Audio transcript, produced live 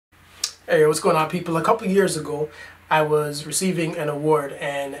Hey, what's going on, people? A couple years ago, I was receiving an award,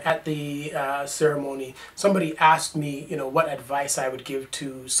 and at the ceremony, somebody asked me, what advice I would give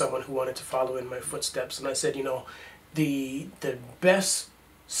to someone who wanted to follow in my footsteps. And I said, the best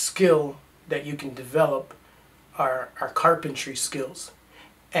skill that you can develop are carpentry skills.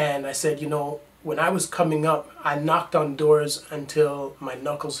 And I said, when I was coming up, I knocked on doors until my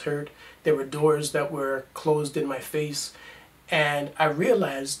knuckles hurt. There were doors that were closed in my face. And I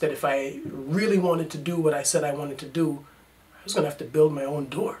realized that if I really wanted to do what I said I wanted to do, I was going to have to build my own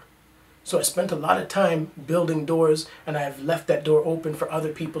door. So I spent a lot of time building doors, and I've left that door open for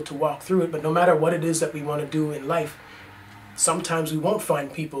other people to walk through it. But no matter what it is that we want to do in life, sometimes we won't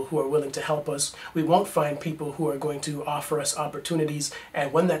find people who are willing to help us. We won't find people who are going to offer us opportunities.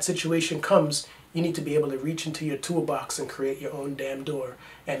 And when that situation comes, you need to be able to reach into your toolbox and create your own damn door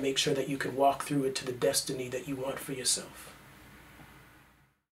and make sure that you can walk through it to the destiny that you want for yourself.